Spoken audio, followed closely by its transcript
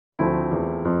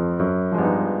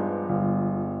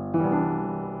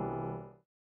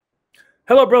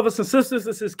Hello, brothers and sisters.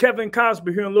 This is Kevin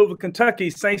Cosby here in Louisville, Kentucky,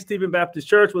 St. Stephen Baptist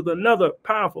Church, with another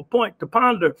powerful point to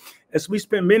ponder as we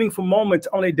spend meaningful moments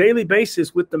on a daily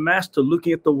basis with the Master,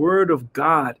 looking at the Word of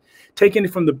God, taking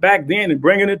it from the back then and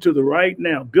bringing it to the right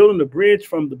now, building the bridge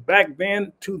from the back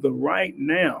then to the right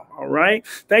now. All right.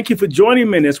 Thank you for joining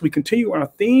me as we continue our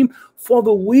theme for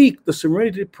the week, the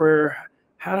Serenity Prayer.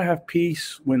 How to have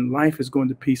peace when life is going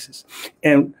to pieces.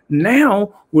 And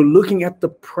now we're looking at the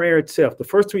prayer itself. The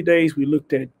first 3 days, we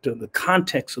looked at the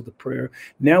context of the prayer.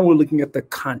 Now we're looking at the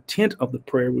content of the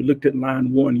prayer. We looked at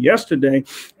line 1 yesterday,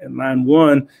 and line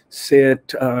 1 said,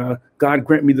 God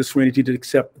grant me the serenity to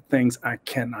accept the things I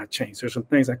cannot change. There's some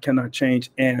things I cannot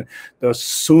change, and the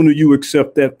sooner you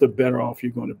accept that, the better off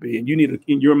you're going to be. And you need,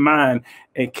 in your mind,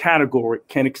 a category.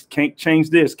 Can't change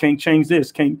this, can't change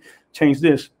this, can't change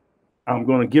this. I'm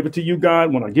going to give it to you,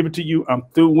 God. When I give it to you, I'm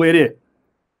through with it.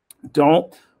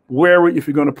 Don't worry if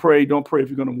you're going to pray. Don't pray if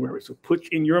you're going to worry. So put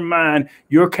in your mind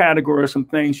your category of some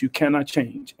things you cannot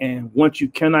change. And once you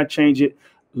cannot change it,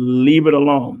 leave it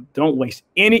alone. Don't waste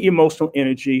any emotional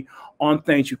energy on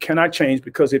things you cannot change,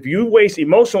 because if you waste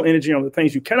emotional energy on the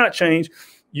things you cannot change,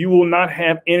 you will not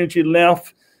have energy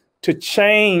left to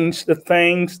change the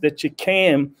things that you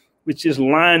can, which is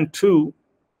line 2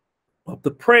 of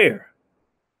the prayer.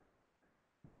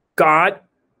 God,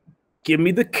 give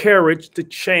me the courage to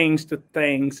change the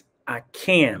things I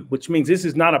can, which means this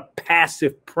is not a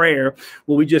passive prayer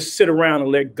where we just sit around and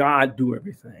let God do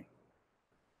everything.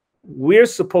 We're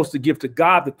supposed to give to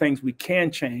God the things we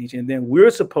can change, and then we're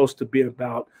supposed to be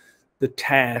about the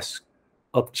task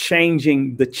of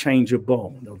changing the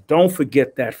changeable. Now, don't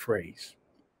forget that phrase.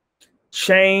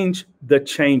 Change the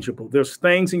changeable. There's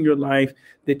things in your life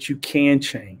that you can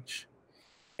change.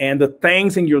 And the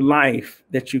things in your life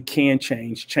that you can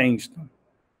change them.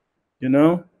 You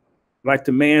know, like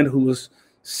the man who was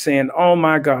saying, oh,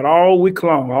 my God, all week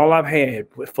long, all I've had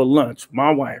for lunch,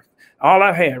 my wife, all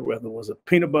I've had, rather, was a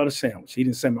peanut butter sandwich. He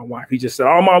didn't say my wife. He just said,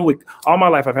 all my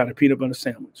life, I've had a peanut butter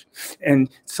sandwich. And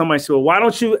somebody said, well, why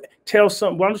don't you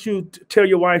tell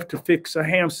your wife to fix a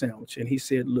ham sandwich? And he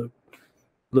said, look,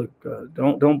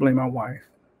 don't blame my wife.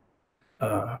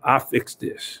 I fixed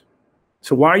this.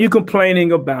 So why are you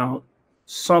complaining about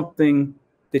something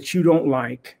that you don't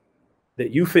like,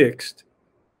 that you fixed,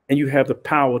 and you have the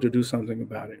power to do something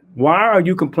about it? Why are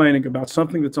you complaining about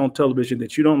something that's on television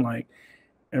that you don't like,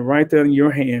 and right there in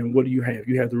your hand, what do you have?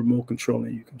 You have the remote control,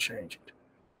 and you can change it.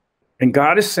 And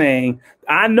God is saying,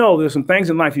 I know there's some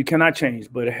things in life you cannot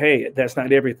change, but hey, that's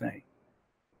not everything.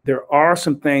 There are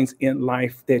some things in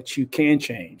life that you can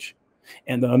change.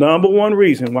 And the number one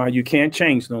reason why you can't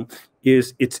change them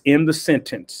is it's in the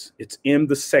sentence. It's in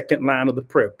the second line of the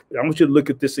prayer. I want you to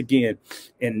look at this again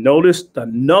and notice the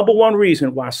number one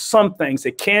reason why some things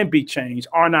that can be changed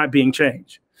are not being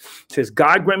changed. It says,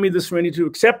 God grant me the serenity to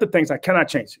accept the things I cannot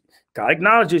change. God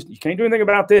acknowledges you can't do anything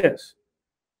about this.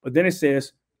 But then it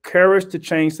says, courage to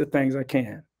change the things I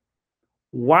can.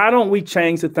 Why don't we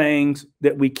change the things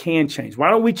that we can change? Why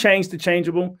don't we change the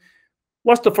changeable?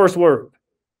 What's the first word?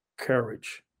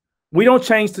 Courage. We don't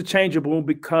change the changeable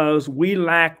because we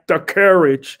lack the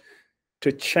courage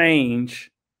to change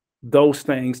those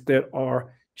things that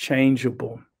are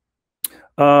changeable.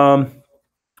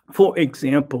 For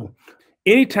example,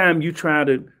 anytime you try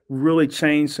to really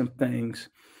change some things,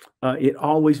 it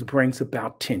always brings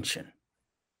about tension.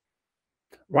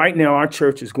 Right now, our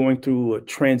church is going through a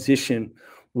transition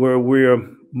where we're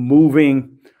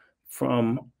moving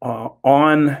from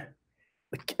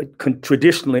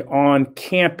traditionally on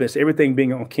campus, everything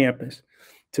being on campus,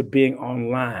 to being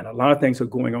online. A lot of things are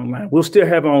going online. We'll still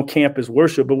have on-campus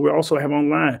worship, but we'll also have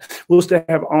online. We'll still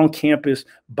have on-campus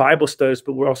Bible studies,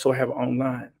 but we'll also have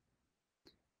online.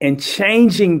 And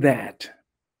changing that,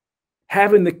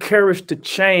 having the courage to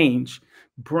change,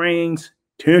 brings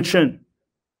tension.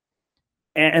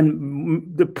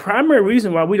 And the primary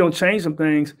reason why we don't change some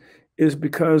things is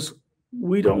because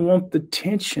we don't want the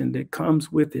tension that comes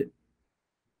with it.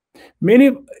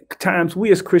 Many times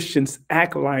we as Christians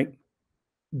act like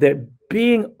that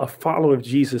being a follower of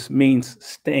Jesus means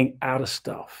staying out of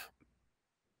stuff.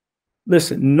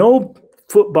 Listen, no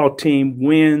football team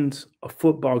wins a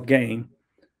football game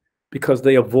because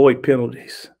they avoid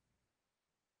penalties.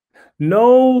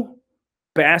 No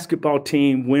basketball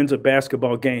team wins a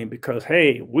basketball game because,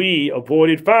 hey, we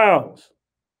avoided fouls.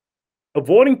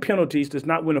 Avoiding penalties does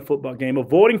not win a football game.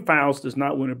 Avoiding fouls does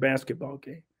not win a basketball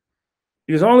game.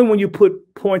 It is only when you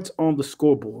put points on the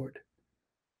scoreboard,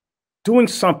 doing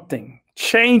something,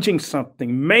 changing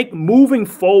something, moving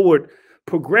forward,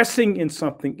 progressing in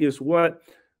something is what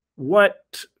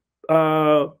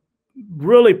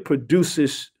really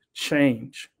produces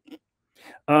change.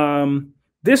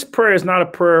 This prayer is not a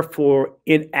prayer for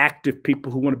inactive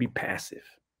people who want to be passive.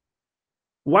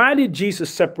 Why did Jesus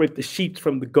separate the sheep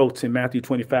from the goats in Matthew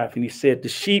 25? And he said, the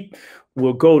sheep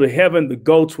will go to heaven, the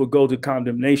goats will go to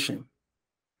condemnation.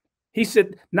 He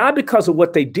said, not because of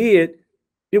what they did,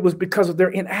 it was because of their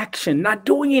inaction, not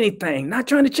doing anything, not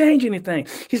trying to change anything.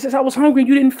 He says, I was hungry,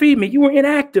 you didn't feed me. You were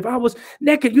inactive. I was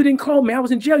naked, you didn't clothe me. I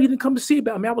was in jail, you didn't come to see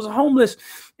about me. I was homeless,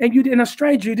 and you didn't a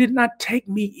stranger, you did not take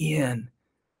me in.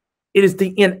 It is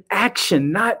the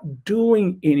inaction, not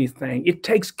doing anything. It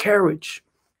takes courage.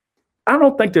 I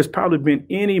don't think there's probably been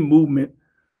any movement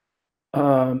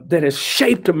that has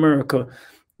shaped America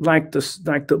like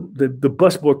the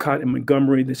bus boycott in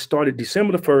Montgomery that started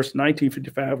December the 1st,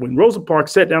 1955, when Rosa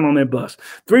Parks sat down on that bus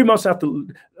 3 months after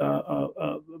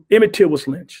Emmett Till was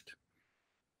lynched.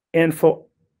 And for,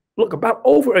 look, about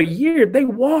over a year, they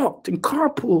walked and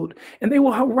carpooled, and they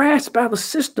were harassed by the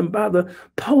system, by the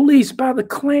police, by the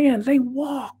Klan. They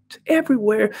walked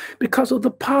everywhere because of the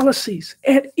policies,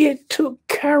 and it took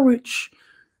courage.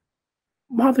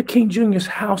 Martin King Jr.'s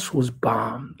house was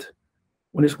bombed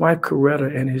when his wife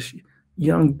Coretta and his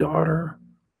young daughter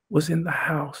was in the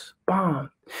house, bombed.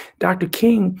 Dr.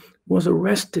 King was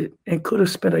arrested and could have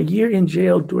spent a year in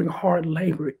jail doing hard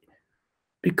labor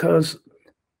because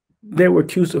they were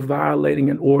accused of violating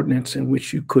an ordinance in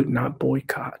which you could not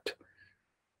boycott.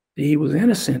 He was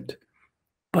innocent,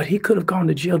 but he could have gone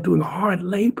to jail doing hard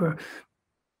labor.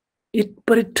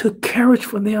 But it took courage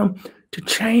for them to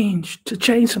change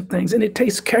some things. And it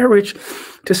takes courage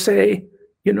to say,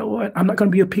 you know what? I'm not going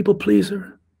to be a people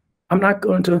pleaser. I'm not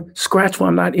going to scratch when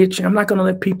I'm not itching. I'm not going to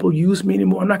let people use me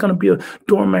anymore. I'm not going to be a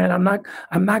doormat. I'm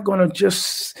not going to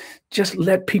just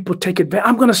let people take advantage.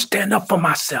 I'm going to stand up for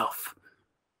myself.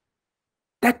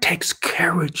 That takes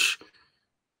courage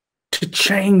to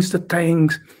change the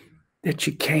things that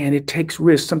you can. It takes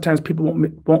risk. Sometimes people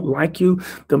won't like you.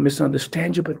 They'll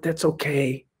misunderstand you, but that's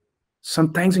okay.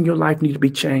 Some things in your life need to be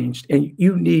changed, and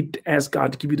you need to ask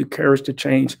God to give you the courage to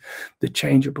change the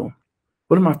changeable.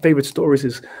 One of my favorite stories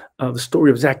is the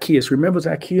story of Zacchaeus. Remember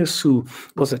Zacchaeus, who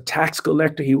was a tax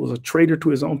collector? He was a traitor to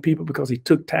his own people because he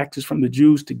took taxes from the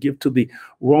Jews to give to the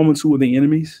Romans, who were the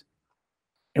enemies.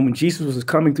 And when Jesus was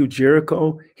coming through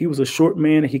Jericho, he was a short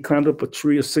man, and he climbed up a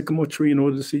tree, a sycamore tree, in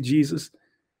order to see Jesus.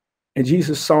 And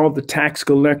Jesus saw the tax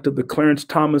collector, the Clarence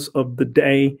Thomas of the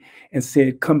day, and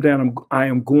said, come down, I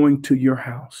am going to your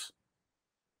house.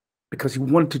 Because he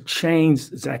wanted to change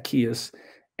Zacchaeus,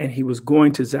 and he was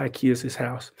going to Zacchaeus'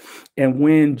 house. And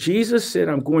when Jesus said,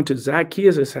 I'm going to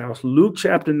Zacchaeus' house, Luke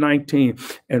chapter 19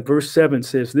 and verse 7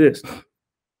 says this,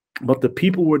 but the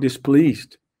people were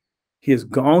displeased. He has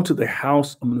gone to the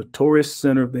house of a notorious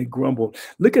sinner, they grumbled.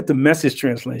 Look at the Message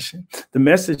translation. The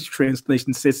Message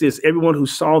translation says this, everyone who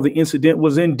saw the incident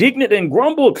was indignant and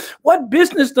grumbled. What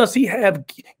business does he have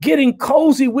getting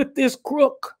cozy with this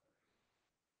crook?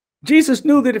 Jesus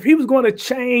knew that if he was going to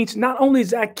change not only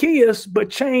Zacchaeus,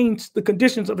 but change the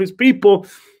conditions of his people,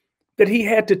 that he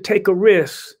had to take a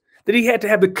risk, that he had to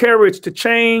have the courage to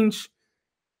change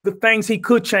the things he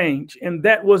could change. And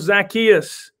that was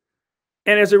Zacchaeus.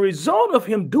 And as a result of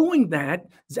him doing that,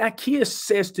 Zacchaeus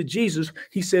says to Jesus,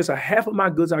 he says, a half of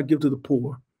my goods I'll give to the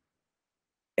poor.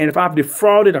 And if I've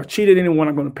defrauded or cheated anyone,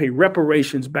 I'm going to pay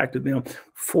reparations back to them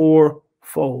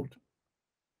fourfold.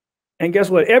 And guess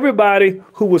what? Everybody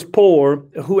who was poor,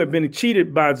 who had been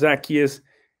cheated by Zacchaeus,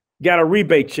 got a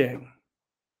rebate check.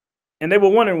 And they were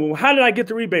wondering, well, how did I get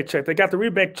the rebate check? They got the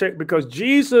rebate check because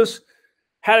Jesus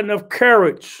had enough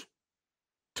courage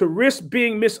to risk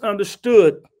being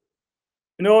misunderstood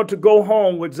in order to go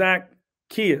home with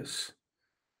Zacchaeus.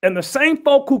 And the same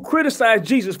folk who criticized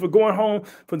Jesus for going home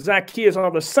for Zacchaeus are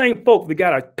the same folk that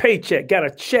got a paycheck, got a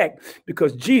check,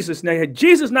 because Jesus, now had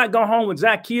Jesus not gone home with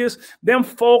Zacchaeus, them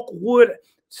folk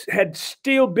had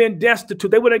still been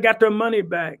destitute. They would have got their money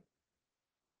back.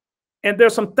 And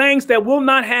there's some things that will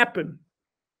not happen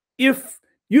if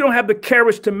you don't have the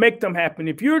courage to make them happen.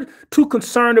 If you're too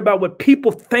concerned about what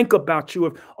people think about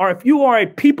you, or if you are a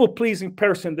people-pleasing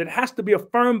person that has to be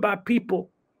affirmed by people,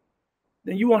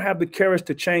 then you won't have the courage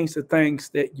to change the things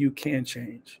that you can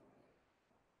change.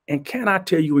 And can I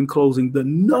tell you in closing, the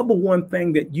number one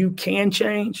thing that you can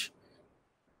change,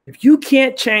 if you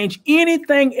can't change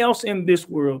anything else in this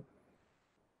world,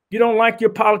 you don't like your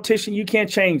politician, you can't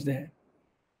change that.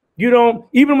 You don't,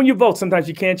 even when you vote, sometimes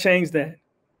you can't change that.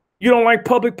 You don't like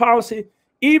public policy,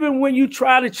 even when you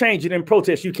try to change it in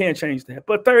protest, you can't change that.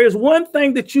 But there is one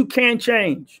thing that you can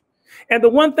change. And the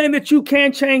one thing that you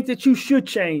can change, that you should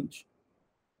change,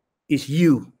 is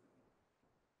you.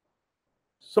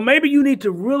 So maybe you need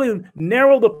to really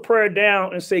narrow the prayer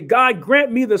down and say, God,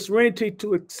 grant me the serenity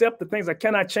to accept the things I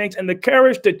cannot change and the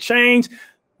courage to change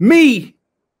me.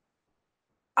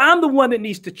 I'm the one that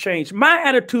needs to change. My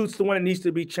attitude's the one that needs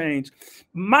to be changed.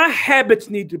 My habits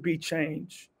need to be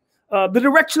changed. The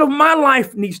direction of my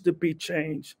life needs to be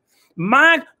changed.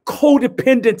 My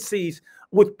codependencies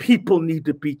with people need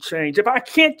to be changed. If I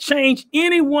can't change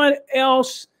anyone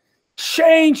else,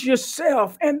 change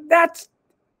yourself. And that's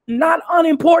not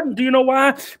unimportant. Do you know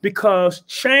why? Because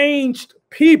changed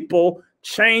people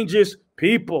changes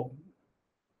people.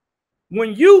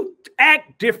 When you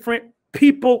act different,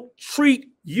 people treat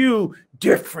you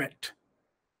different.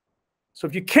 So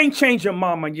if you can't change your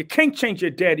mama, and you can't change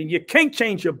your daddy, and you can't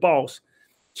change your boss,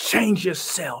 change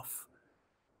yourself.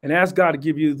 And ask God to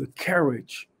give you the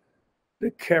courage,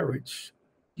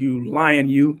 you lion,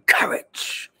 you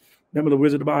courage. Remember the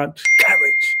Wizard of Oz?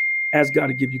 Courage. Ask God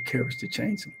to give you courage to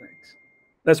change some things.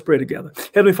 Let's pray together.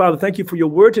 Heavenly Father, thank you for your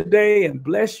word today, and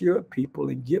bless your people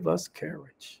and give us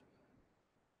courage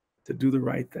to do the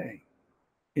right thing.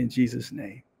 In Jesus'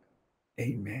 name,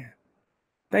 amen.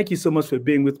 Thank you so much for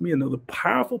being with me. Another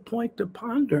powerful point to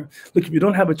ponder. Look, if you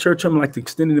don't have a church home, I'd like to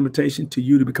extend an invitation to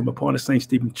you to become a part of St.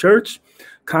 Stephen Church.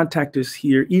 Contact us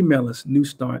here. Email us,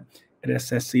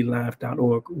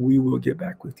 newstart@ssclive.org. We will get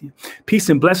back with you. Peace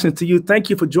and blessings to you. Thank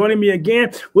you for joining me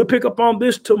again. We'll pick up on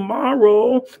this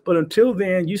tomorrow. But until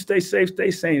then, you stay safe,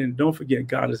 stay sane, and don't forget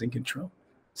God is in control.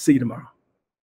 See you tomorrow.